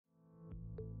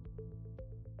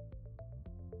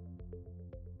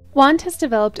WAND has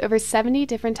developed over 70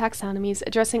 different taxonomies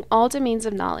addressing all domains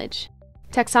of knowledge.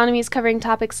 Taxonomies covering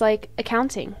topics like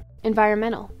accounting,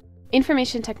 environmental,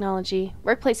 information technology,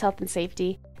 workplace health and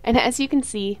safety, and as you can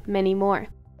see, many more.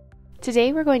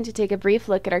 Today we're going to take a brief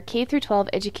look at our K-12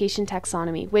 Education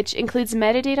Taxonomy, which includes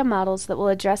metadata models that will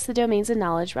address the domains of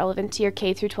knowledge relevant to your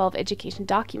K-12 education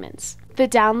documents. The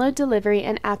download, delivery,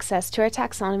 and access to our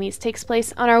taxonomies takes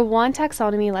place on our WAND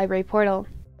Taxonomy Library portal.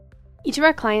 Each of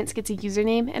our clients gets a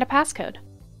username and a passcode.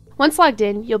 Once logged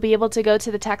in, you'll be able to go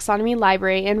to the taxonomy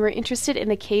library and we're interested in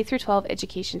the K-12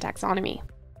 Education Taxonomy.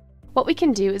 What we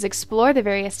can do is explore the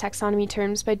various taxonomy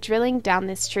terms by drilling down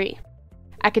this tree.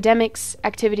 Academics,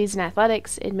 activities and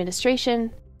athletics,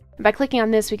 administration, and by clicking on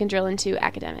this we can drill into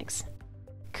academics.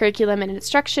 Curriculum and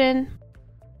instruction,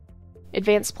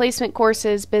 advanced placement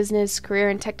courses, business, career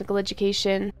and technical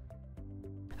education,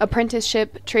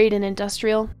 apprenticeship, trade and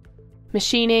industrial,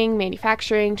 machining,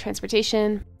 manufacturing,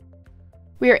 transportation.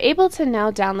 We are able to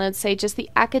now download, say, just the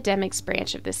academics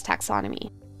branch of this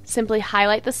taxonomy. Simply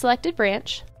highlight the selected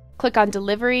branch, click on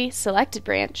Delivery, Selected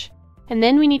Branch, and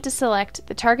then we need to select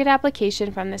the target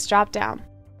application from this drop-down.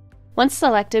 Once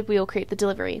selected, we will create the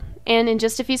delivery, and in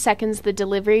just a few seconds, the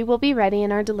delivery will be ready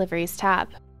in our Deliveries tab.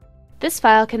 This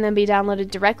file can then be downloaded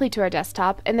directly to our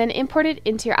desktop and then imported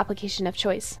into your application of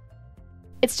choice.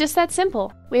 It's just that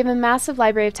simple. We have a massive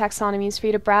library of taxonomies for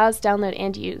you to browse, download,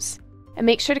 and use. And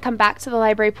make sure to come back to the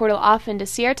library portal often to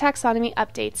see our taxonomy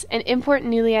updates and import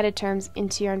newly added terms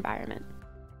into your environment.